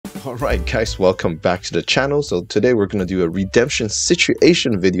Alright guys, welcome back to the channel. So today we're going to do a redemption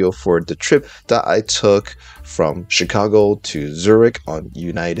situation video for the trip that I took from Chicago to Zurich on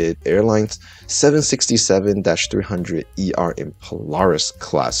United Airlines 767-300ER in Polaris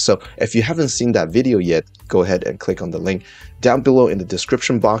class. So if you haven't seen that video yet, go ahead and click on the link down below in the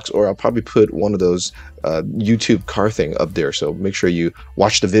description box, or I'll probably put one of those YouTube car thing up there. So make sure you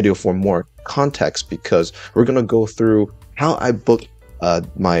watch the video for more context, because we're going to go through how I booked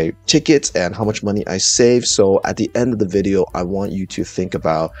my tickets and how much money I saved. So at the end of the video, I want you to think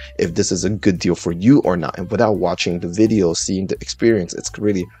about if this is a good deal for you or not. And without watching the video, seeing the experience, it's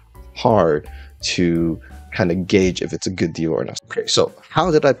really hard to kind of gauge if it's a good deal or not. Okay, so how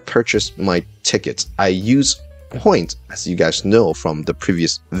did I purchase my tickets? I use points, as you guys know from the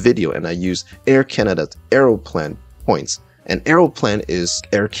previous video, and I use Air Canada's Aeroplan points. And Aeroplan is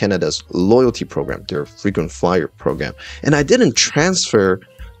Air Canada's loyalty program, their frequent flyer program. And I didn't transfer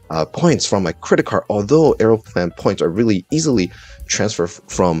points from my credit card, although Aeroplan points are really easily transferred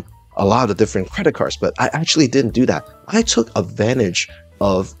from a lot of different credit cards. But I actually didn't do that. I took advantage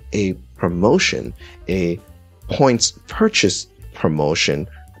of a promotion, a points purchase promotion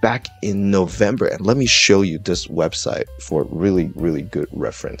back in November. And let me show you this website for really, really good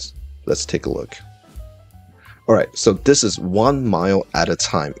reference. Let's take a look. Alright, so this is 1 mile at a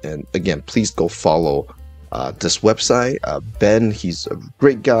time, and again, please go follow this website. Ben, he's a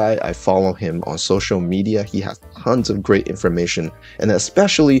great guy. I follow him on social media. He has tons of great information, and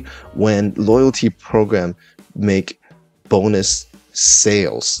especially when loyalty program make bonus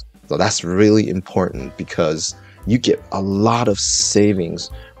sales. So that's really important, because you get a lot of savings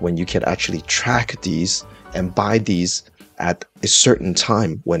when you can actually track these and buy these at a certain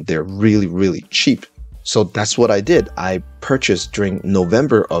time when they're really, really cheap. So that's what I did. I purchased during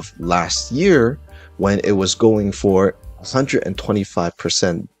November of last year when it was going for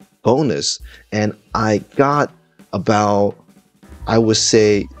 125% bonus, and I got about, I would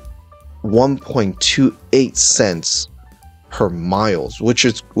say, 1.28 cents per miles, which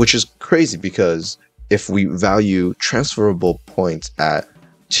is crazy, because if we value transferable points at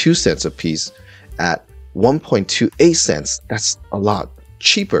 2 cents a piece, at 1.28 cents, that's a lot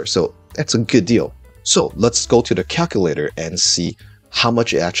cheaper. So that's a good deal. So let's go to the calculator and see how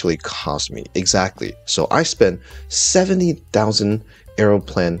much it actually cost me exactly. So I spent 70,000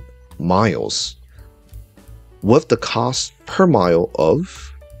 Aeroplan miles with the cost per mile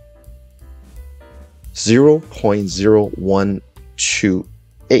of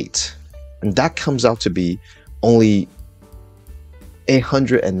 0.0128, and that comes out to be only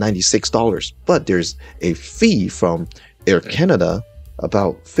 $896. But there's a fee from Air Canada,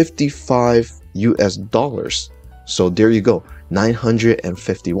 about 55 US dollars. So there you go,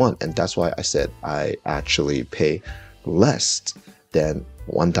 951. And that's why I said I actually pay less than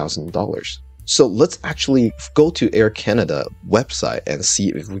 $1,000. So let's actually go to Air Canada website and see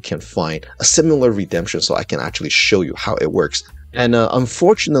if we can find a similar redemption, so I can actually show you how it works. And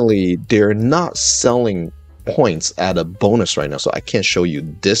unfortunately, they're not selling points at a bonus right now, so I can't show you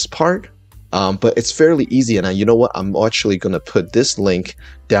this part. But it's fairly easy, and you know what? I'm actually going to put this link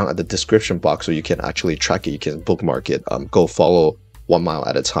down at the description box so you can actually track it. You can bookmark it. Go follow 1 mile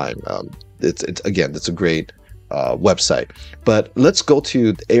at a time. It's a great website. But let's go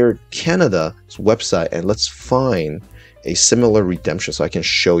to Air Canada's website and let's find a similar redemption so I can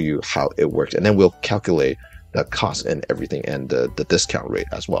show you how it works, and then we'll calculate the cost and everything, and the discount rate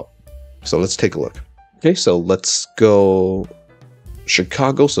as well. So let's take a look. Okay, so let's go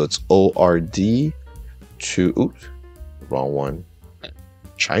Chicago, so it's ORD to, oops, wrong one,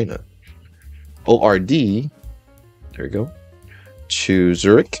 China. ORD, there we go, to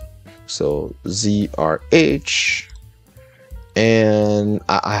Zurich, so ZRH, and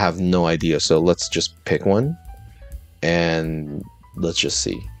I have no idea, so let's just pick one, and let's just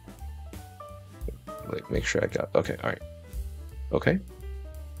see. Like, make sure I got, okay, all right, okay.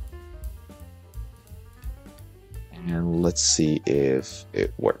 And let's see if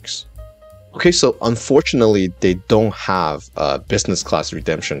it works. Okay, so unfortunately, they don't have business class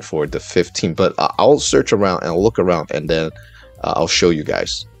redemption for the 15, but I'll search around and I'll look around, and then I'll show you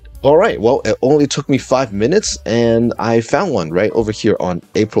guys. All right, well, it only took me 5 minutes, and I found one right over here on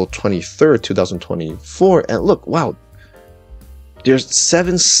April 23rd, 2024. And look, wow, there's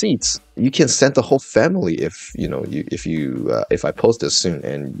 7 seats. You can send the whole family if, you know, if I post this soon,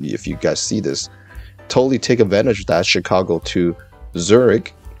 and if you guys see this. Totally take advantage of that. Chicago to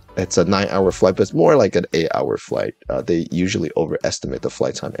Zurich, it's a 9-hour flight, but it's more like an 8-hour flight. They usually overestimate the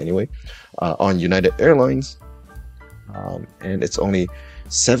flight time anyway on United Airlines, and it's only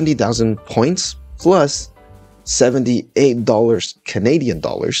 70,000 points plus $78 Canadian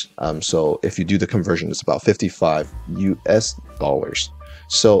dollars. So if you do the conversion, it's about 55 US dollars.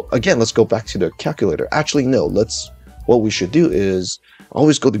 So again, let's go back to the calculator. Actually, no, what we should do is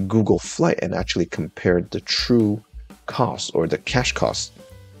always go to Google Flight and actually compare the true cost or the cash cost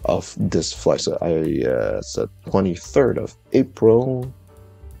of this flight. So it's the 23rd of April.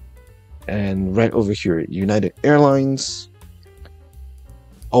 And right over here, United Airlines,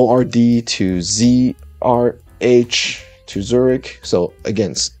 ORD to ZRH to Zurich. So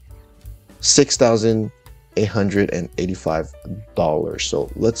again, $6,885. So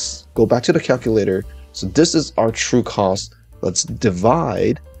let's go back to the calculator. So this is our true cost. Let's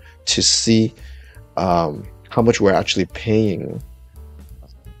divide to see how much we're actually paying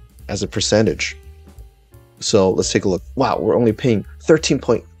as a percentage. So let's take a look. Wow, we're only paying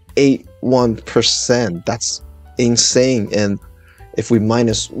 13.81%. That's insane. And if we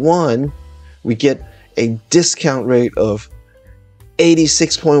minus 1, we get a discount rate of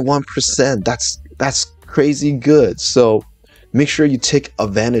 86.1%. That's crazy good. So make sure you take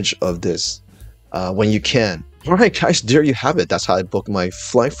advantage of this when you can. All right, guys, there you have it. That's how I booked my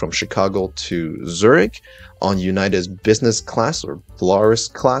flight from Chicago to Zurich on United's business class or Polaris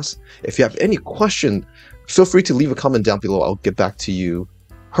class. If you have any question, feel free to leave a comment down below. I'll get back to you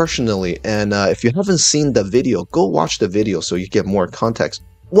personally. And if you haven't seen the video, go watch the video so you get more context.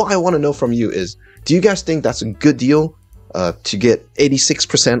 What I want to know from you is, do you guys think that's a good deal to get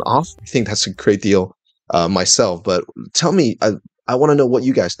 86% off? I think that's a great deal myself, but tell me, I want to know what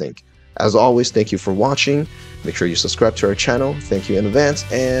you guys think. As always, thank you for watching. Make sure you subscribe to our channel. Thank you in advance,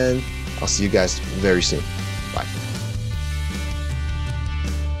 and I'll see you guys very soon. Bye.